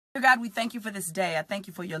Dear God, we thank you for this day. I thank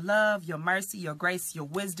you for your love, your mercy, your grace, your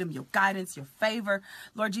wisdom, your guidance, your favor.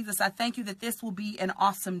 Lord Jesus, I thank you that this will be an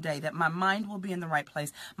awesome day, that my mind will be in the right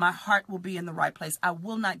place. My heart will be in the right place. I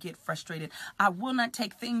will not get frustrated. I will not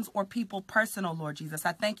take things or people personal, Lord Jesus.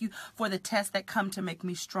 I thank you for the tests that come to make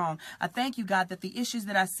me strong. I thank you, God, that the issues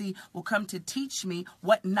that I see will come to teach me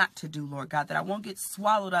what not to do, Lord God, that I won't get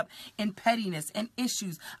swallowed up in pettiness and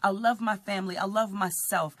issues. I love my family. I love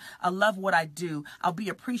myself. I love what I do. I'll be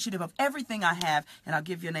appreciative of everything I have, and I'll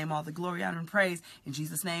give your name all the glory, honor, and praise. In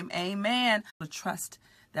Jesus' name, amen. Trust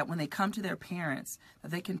that when they come to their parents, that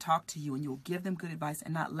they can talk to you and you'll give them good advice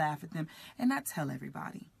and not laugh at them and not tell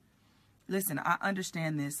everybody. Listen, I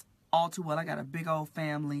understand this all too well. I got a big old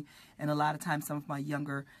family, and a lot of times some of my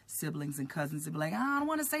younger siblings and cousins will be like, I don't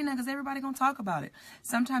want to say nothing because everybody going to talk about it.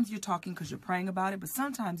 Sometimes you're talking because you're praying about it, but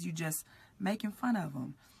sometimes you just making fun of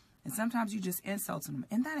them. And sometimes you just insulting them,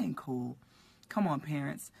 and that ain't cool. Come on,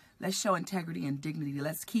 parents. Let's show integrity and dignity.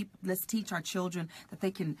 Let's teach our children that they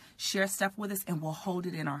can share stuff with us, and we'll hold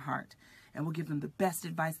it in our heart. And we'll give them the best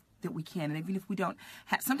advice that we can. And even if we don't,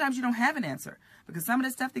 sometimes you don't have an answer. Because some of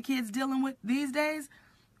the stuff the kids dealing with these days,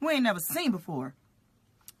 we ain't never seen before.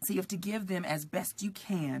 So you have to give them as best you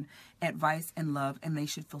can advice and love, and they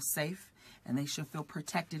should feel safe. And they should feel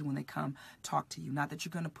protected when they come talk to you. Not that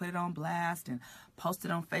you're going to put it on blast and post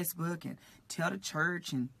it on Facebook and tell the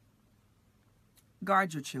church. And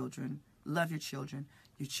guard your children. Love your children.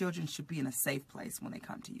 Your children should be in a safe place when they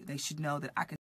come to you. They should know that I can